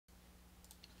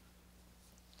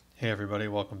Hey everybody,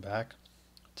 welcome back.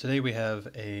 Today we have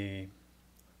I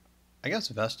guess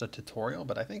VESTA tutorial,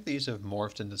 but I think these have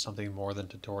morphed into something more than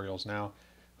tutorials now.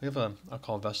 We have I'll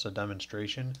call VESTA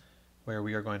demonstration, where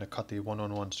we are going to cut the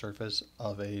one-on-one surface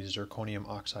of a zirconium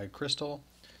oxide crystal.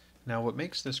 Now what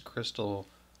makes this crystal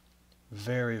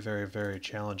very, very, very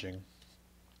challenging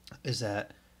is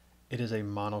that it is a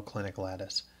monoclinic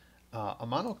lattice. A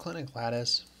monoclinic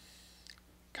lattice,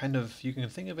 you can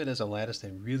think of it as a lattice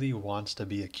that really wants to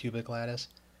be a cubic lattice,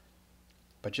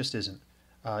 but just isn't.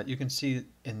 You can see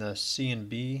in the C and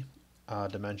B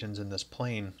dimensions in this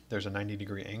plane, there's a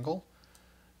 90-degree angle.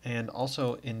 And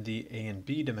also in the A and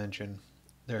B dimension,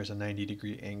 there's a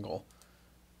 90-degree angle.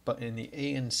 But in the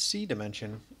A and C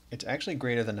dimension, it's actually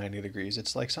greater than 90 degrees.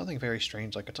 It's like something very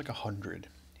strange, like it's like 100.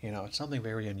 It's something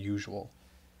very unusual.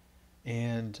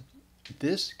 And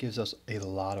this gives us a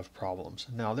lot of problems.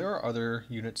 Now, there are other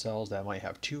unit cells that might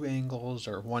have two angles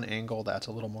or one angle that's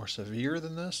a little more severe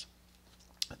than this.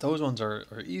 Those ones are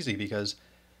easy because,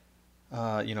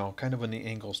 kind of when the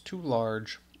angle's too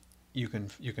large, you can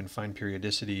find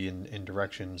periodicity in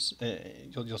directions.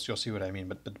 You'll see what I mean.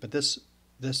 But this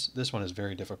one is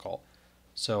very difficult.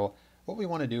 So what we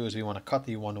want to do is we want to cut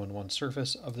the 1-1-1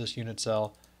 surface of this unit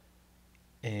cell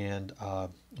and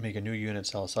make a new unit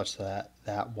cell such that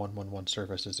that 1-1-1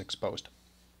 surface is exposed.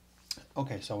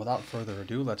 Okay, so without further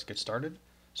ado, let's get started.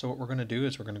 So what we're going to do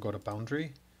is we're going to go to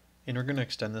boundary, and we're going to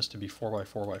extend this to be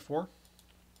 4x4x4.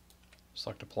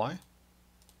 Select apply.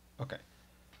 Okay.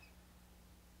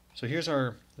 So here's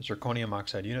our zirconium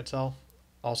oxide unit cell.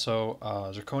 Also,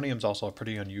 zirconium is also a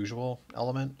pretty unusual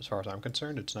element as far as I'm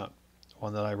concerned. It's not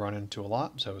one that I run into a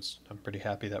lot, so I'm pretty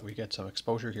happy that we get some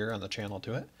exposure here on the channel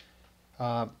to it.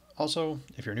 Also,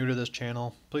 if you're new to this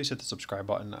channel, please hit the subscribe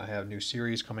button. I have new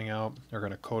series coming out. We're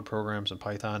going to code programs in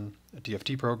Python, a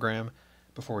DFT program.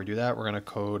 Before we do that, we're going to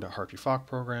code a Hartree-Fock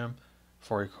program.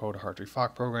 Before we code a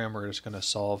Hartree-Fock program, we're just going to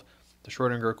solve the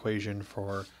Schrodinger equation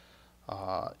for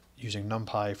using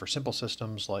NumPy for simple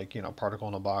systems like particle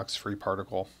in a box, free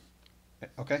particle.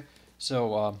 Okay,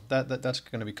 so that's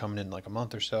going to be coming in like a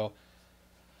month or so.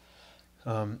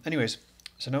 Anyways,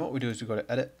 so now what we do is we go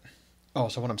to edit. Oh,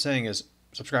 so what I'm saying is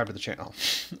subscribe to the channel.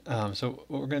 So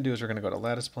what we're going to do is we're going to go to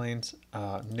lattice planes,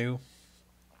 new,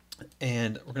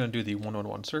 and we're going to do the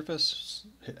 1-1-1 surface,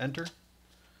 hit enter.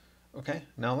 Okay,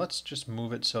 now let's just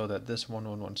move it so that this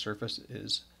 1-1-1 surface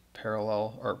is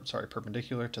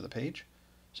perpendicular to the page.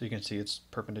 So you can see it's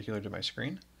perpendicular to my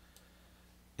screen.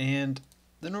 And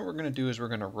then what we're going to do is we're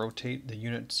going to rotate the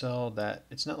unit cell that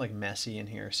it's not like messy in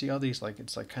here. See all these, like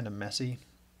it's like kind of messy?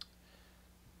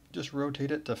 Just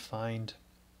rotate it to find,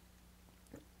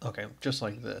 okay, just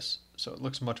like this. So it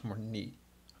looks much more neat,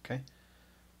 okay?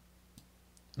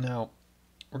 Now,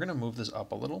 we're going to move this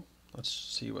up a little. Let's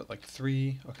see what, like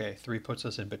 3, okay, 3 puts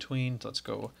us in between. So let's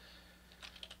go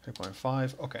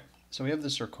 3.5, okay. So we have the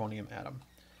zirconium atom.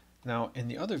 Now, in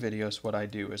the other videos, what I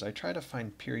do is I try to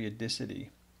find periodicity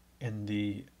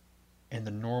in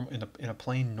a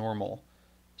plane normal.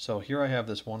 So here I have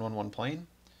this 1-1-1 plane,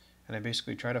 and I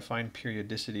basically try to find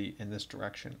periodicity in this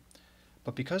direction.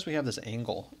 But because we have this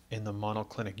angle in the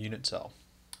monoclinic unit cell,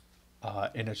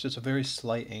 and it's just a very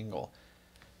slight angle,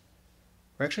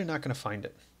 we're actually not going to find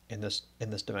it in this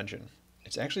dimension.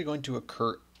 It's actually going to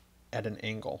occur at an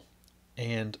angle.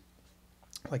 And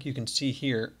like you can see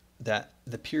here, that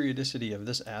the periodicity of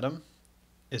this atom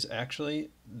is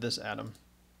actually this atom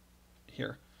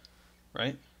here,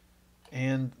 right?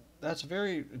 And it's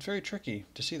very tricky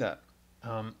to see that.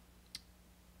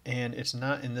 And it's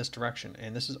not in this direction.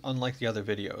 And this is unlike the other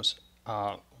videos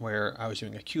where I was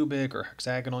doing a cubic or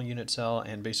hexagonal unit cell,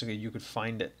 and basically you could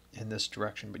find it in this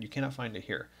direction, but you cannot find it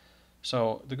here.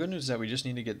 So the good news is that we just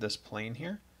need to get this plane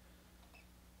here.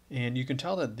 And you can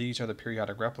tell that these are the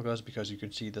periodic replicas because you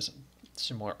can see this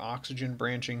similar oxygen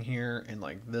branching here, and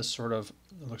like this sort of,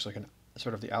 it looks like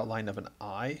sort of the outline of an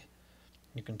eye.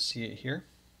 You can see it here,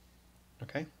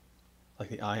 okay? Like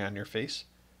the eye on your face.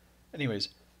 Anyways,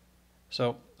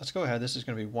 so let's go ahead. This is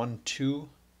going to be 1, 2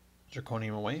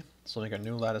 zirconium away. So make a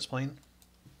new lattice plane.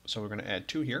 So we're going to add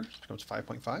 2 here. So it becomes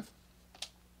 5.5.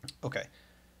 Okay.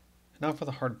 Now for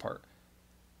the hard part.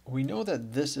 We know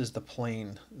that this is the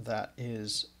plane that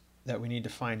we need to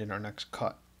find in our next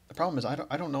cut. The problem is I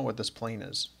don't know what this plane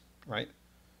is, right?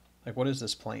 Like, what is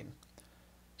this plane?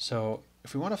 So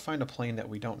if we want to find a plane that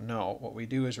we don't know, what we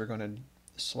do is we're going to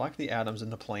select the atoms in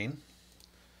the plane.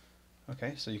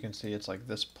 Okay, so you can see it's like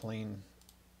this plane.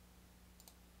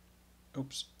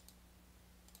 Oops.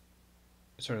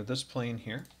 Sort of this plane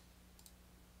here.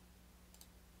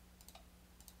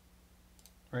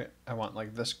 Right, I want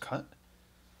like this cut.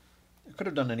 I could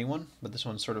have done any one, but this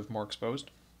one's sort of more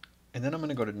exposed. And then I'm going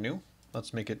to go to New.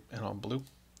 Let's make it blue.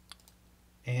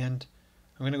 And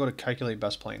I'm going to go to Calculate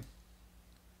Best Plane.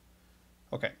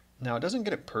 Okay, now it doesn't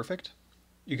get it perfect.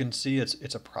 You can see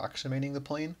it's approximating the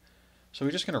plane. So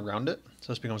we're just going to round it.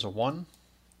 So this becomes a 1.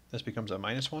 This becomes a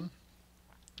 -1.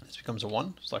 This becomes a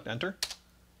 1. Select Enter.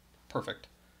 Perfect.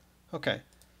 Okay.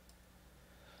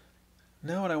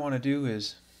 Now what I want to do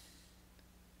is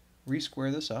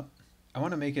re-square this up. I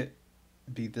want to make it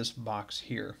be this box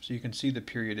here. So you can see the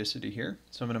periodicity here.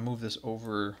 So I'm going to move this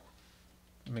over,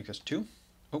 make this 2.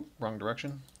 Oh, wrong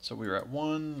direction. So we were at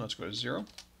 1. Let's go to 0.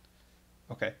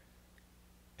 Okay.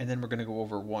 And then we're going to go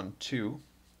over 1, 2.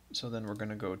 So then we're going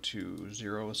to go to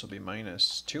 0. This will be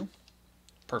 -2.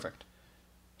 Perfect.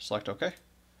 Select OK.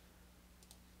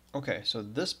 Okay, so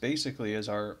this basically is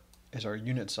our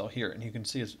unit cell here, and you can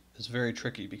see it's very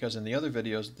tricky because in the other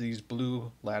videos these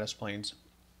blue lattice planes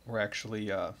were actually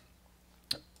up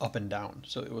and down,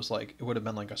 so it was like it would have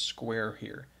been like a square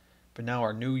here, but now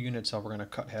our new unit cell we're going to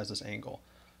cut has this angle.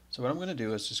 So what I'm going to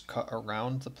do is just cut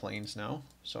around the planes now.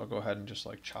 So I'll go ahead and just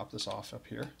like chop this off up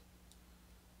here.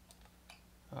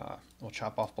 We'll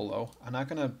chop off below. I'm not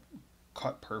going to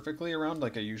cut perfectly around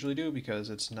like I usually do because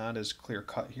it's not as clear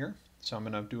cut here. So I'm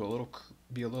going to do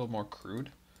be a little more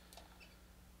crude.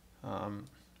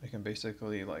 I can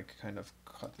basically like kind of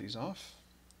cut these off.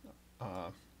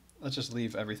 Let's just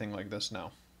leave everything like this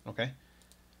now. Okay.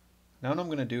 Now what I'm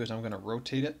going to do is I'm going to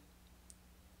rotate it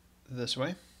this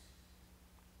way.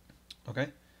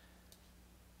 Okay.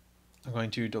 I'm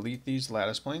going to delete these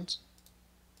lattice planes.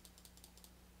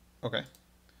 Okay.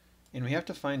 And we have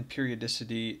to find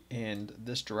periodicity in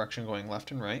this direction going left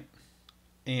and right.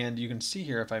 And you can see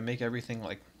here if I make everything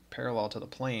like parallel to the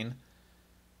plane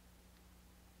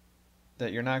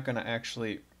that you're not going to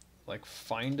actually like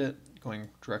find it going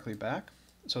directly back.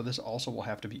 So this also will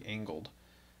have to be angled.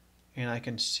 And I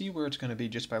can see where it's going to be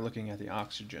just by looking at the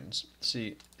oxygens.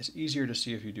 See, it's easier to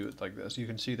see if you do it like this. You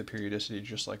can see the periodicity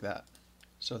just like that.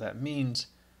 So that means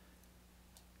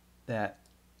that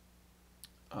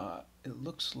it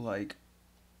looks like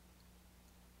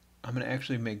I'm going to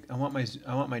actually make, I want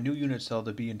my new unit cell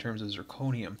to be in terms of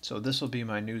zirconium. So this will be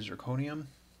my new zirconium,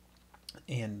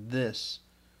 and this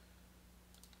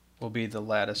will be the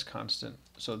lattice constant.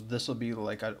 So this will be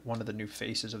like one of the new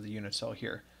faces of the unit cell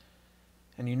here.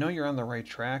 And you know you're on the right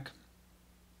track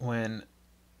when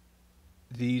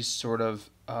these sort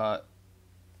of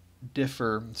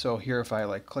differ. So here if I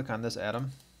like click on this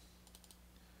atom,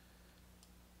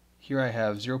 here I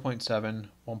have 0.7,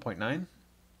 1.9.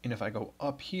 And if I go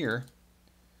up here,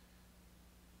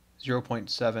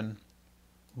 0.7,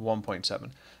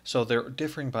 1.7. So they're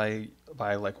differing by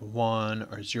like 1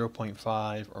 or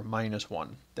 0.5 or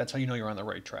 -1. That's how you know you're on the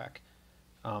right track.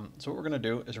 So what we're going to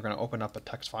do is we're going to open up a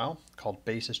text file called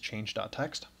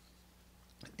basischange.txt.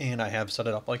 And I have set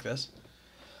it up like this.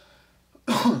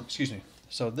 Excuse me.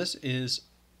 So this is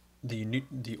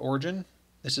the origin.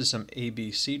 This is some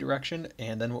ABC direction,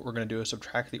 and then what we're going to do is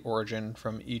subtract the origin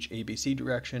from each ABC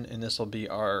direction, and this will be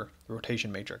our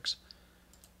rotation matrix.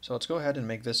 So let's go ahead and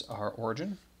make this our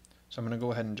origin. So I'm going to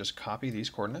go ahead and just copy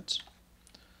these coordinates.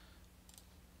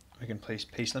 We can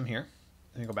paste them here,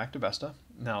 and go back to VESTA.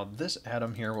 Now this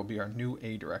atom here will be our new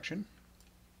A direction.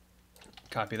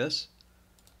 Copy this,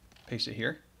 paste it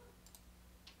here.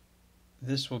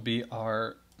 This will be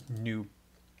our new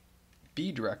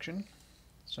B direction.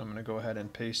 So I'm going to go ahead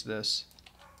and paste this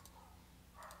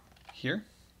here.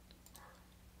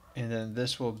 And then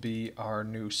this will be our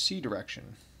new C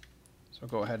direction. So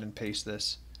go ahead and paste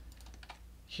this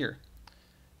here.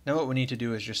 Now what we need to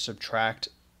do is just subtract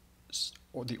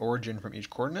the origin from each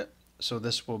coordinate. So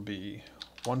this will be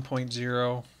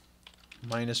 1.0,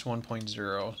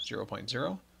 -1.0,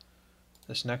 0.0.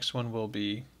 This next one will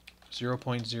be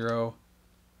 0.0,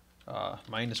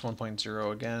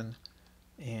 -1.0 again,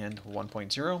 and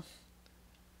 1.0,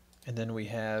 and then we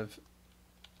have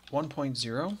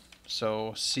 1.0,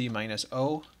 so C minus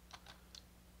O,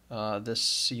 this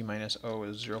C minus O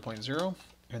is 0.0,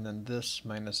 and then this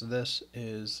minus this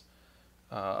is,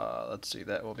 let's see,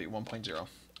 that will be 1.0.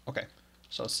 Okay,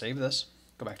 so save this,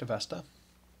 go back to VESTA.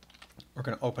 We're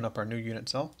going to open up our new unit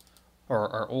cell, or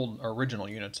our original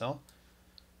unit cell,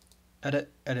 edit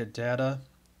data,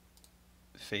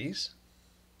 phase,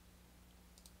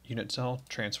 unit cell,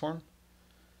 transform.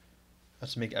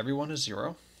 Let's make everyone a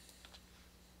 0.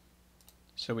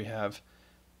 So we have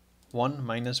 1,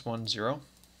 -1, 0.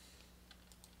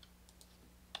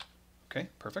 Okay,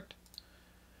 perfect.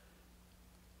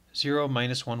 0,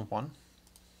 -1, 1.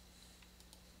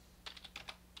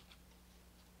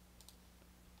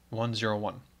 1, 0,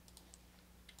 1.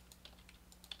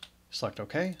 Select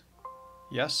OK.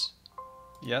 Yes.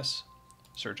 Yes.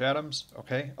 search atoms,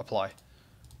 okay, apply.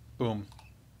 Boom.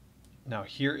 Now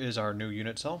here is our new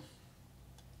unit cell,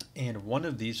 and one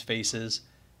of these faces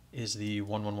is the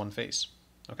 111 face.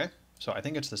 Okay, so I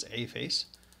think it's this A face.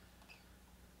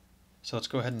 So let's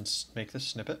go ahead and make this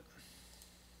snippet.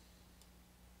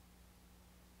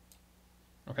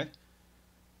 Okay,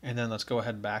 and then let's go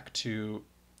ahead back to,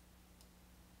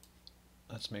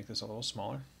 let's make this a little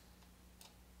smaller.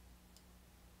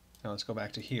 Now let's go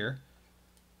back to here.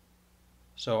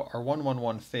 So our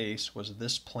 111 face was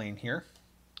this plane here.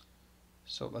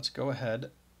 So let's go ahead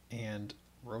and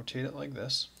rotate it like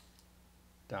this,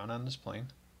 down on this plane.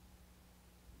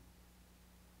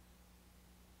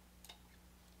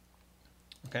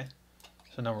 Okay,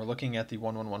 so now we're looking at the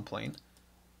 111 plane.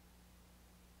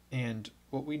 And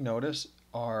what we notice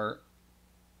are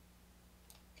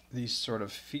these sort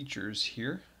of features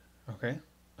here, okay?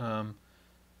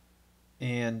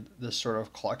 And this sort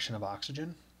of collection of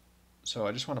oxygen. So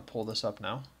I just want to pull this up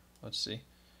now. Let's see.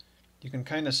 You can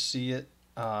kind of see it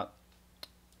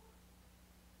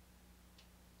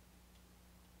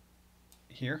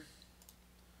here.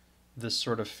 This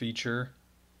sort of feature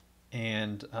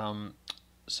and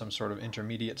some sort of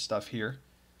intermediate stuff here.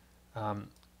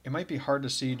 It might be hard to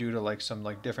see due to like some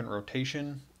like different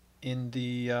rotation in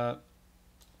the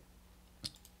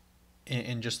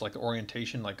in just like the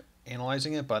orientation, like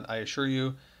analyzing it, but I assure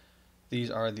you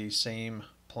these are the same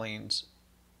planes.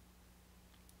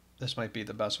 This might be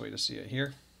the best way to see it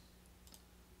here.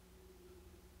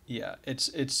 Yeah, this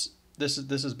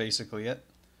is basically it.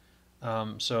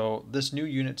 So this new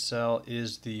unit cell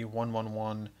is the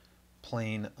 111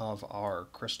 plane of our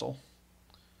crystal,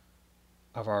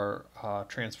 of our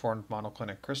transformed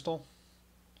monoclinic crystal.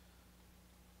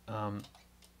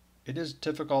 It is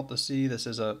difficult to see. This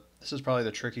is probably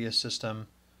the trickiest system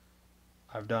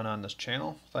I've done on this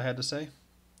channel, if I had to say.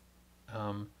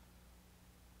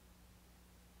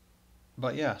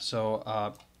 But yeah,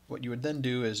 so what you would then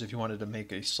do is if you wanted to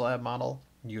make a slab model,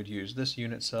 you would use this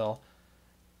unit cell,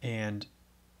 and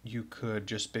you could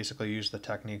just basically use the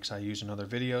techniques I use in other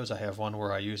videos. I have one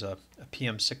where I use a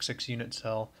PM66 unit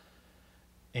cell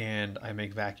and I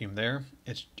make vacuum there.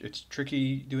 It's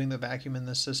tricky doing the vacuum in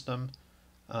this system.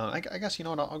 I guess, you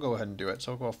know what, I'll go ahead and do it.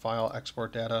 So I'll go File,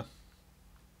 Export Data.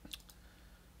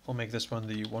 We'll make this one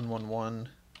the 111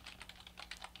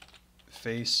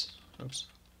 face. Oops.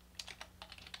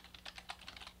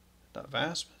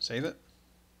 .vasp, save it.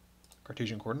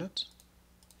 Cartesian coordinates.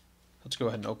 Let's go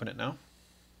ahead and open it now.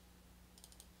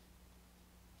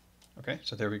 Okay,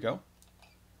 so there we go.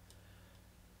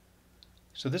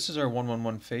 So this is our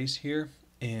 111 face here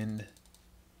in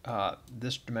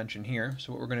this dimension here.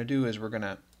 So what we're going to do is I'm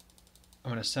going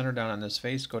to center down on this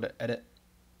face, go to Edit,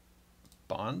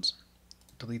 Bonds,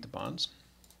 delete the bonds.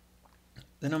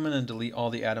 Then I'm going to delete all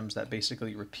the atoms that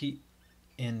basically repeat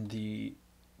in the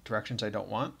directions I don't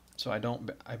want. So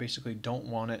I basically don't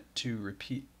want it to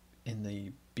repeat in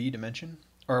the B dimension,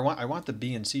 or I want the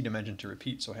B and C dimension to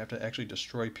repeat, so I have to actually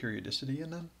destroy periodicity in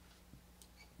them.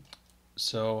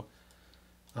 So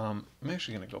I'm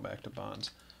actually going to go back to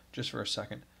bonds just for a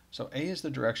second. So A is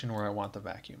the direction where I want the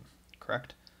vacuum,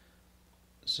 correct?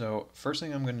 So first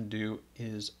thing I'm going to do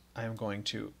is I'm going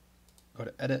to go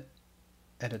to Edit,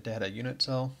 Edit Data Unit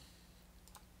Cell.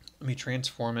 Let me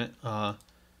transform it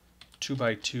 2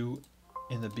 by 2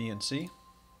 in the B and C.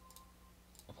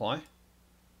 Apply.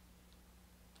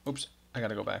 Oops, I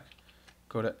gotta go back.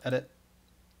 Go to Edit,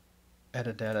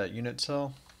 Edit Data Unit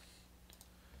Cell.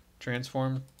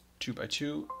 Transform 2 by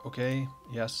 2. Okay,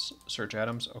 yes. Search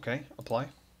atoms. Okay, apply.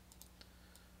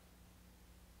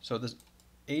 So this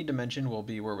A dimension will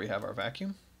be where we have our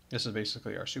vacuum. This is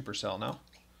basically our supercell now.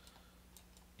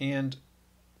 And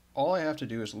all I have to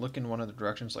do is look in one of the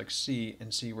directions like C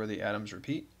and see where the atoms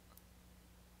repeat.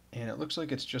 And it looks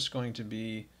like it's just going to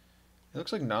be, it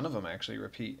looks like none of them actually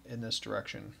repeat in this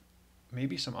direction.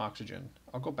 Maybe some oxygen.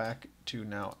 I'll go back to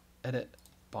now Edit,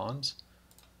 Bonds,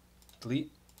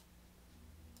 delete.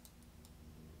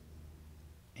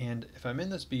 And if I'm in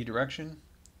this B direction,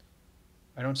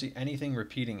 I don't see anything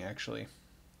repeating actually.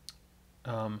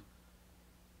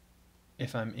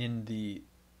 If I'm in the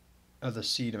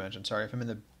C dimension, sorry, if I'm in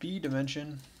the B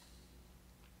dimension,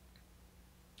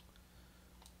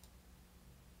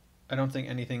 I don't think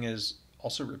anything is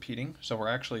also repeating, so we're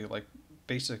actually like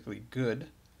basically good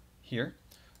here.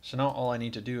 So now all I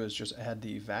need to do is just add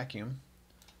the vacuum.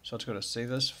 So let's go to Save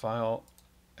This, File,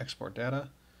 Export Data,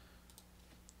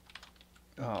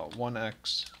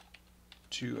 1x,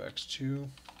 2x2,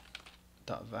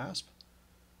 .vasp,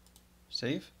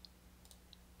 save,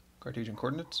 Cartesian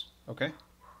coordinates, okay.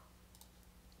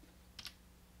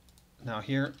 Now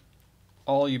here,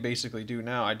 all you basically do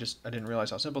now, I didn't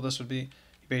realize how simple this would be.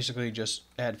 You basically just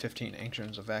add 15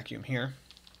 angstroms of vacuum here.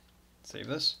 Save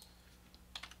this.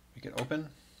 Make it open.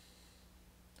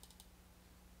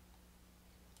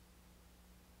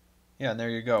 Yeah, and there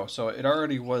you go. So it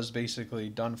already was basically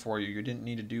done for you. You didn't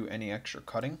need to do any extra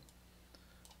cutting.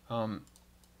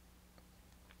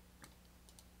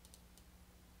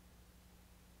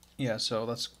 Yeah, so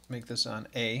let's make this on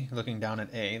A, looking down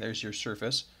at A. There's your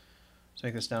surface. Let's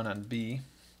make this down on B.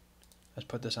 Let's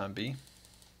put this on B.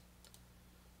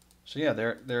 So yeah,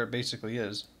 there it basically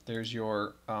is. There's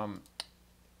your,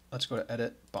 let's go to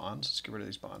Edit, Bonds. Let's get rid of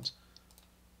these bonds.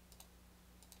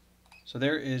 So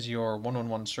there is your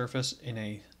 1-1-1 surface in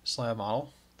a slab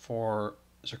model for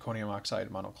zirconium oxide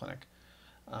monoclinic.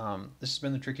 This has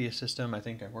been the trickiest system I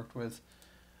think I've worked with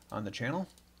on the channel.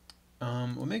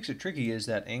 What makes it tricky is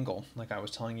that angle, like I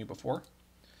was telling you before.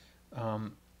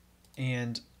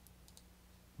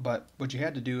 But what you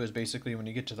had to do is basically when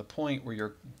you get to the point where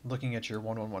you're looking at your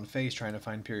 1-1-1 face trying to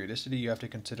find periodicity, you have to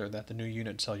consider that the new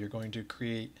unit cell you're going to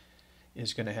create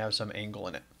is going to have some angle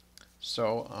in it.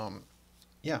 So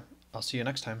yeah, I'll see you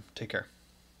next time. Take care.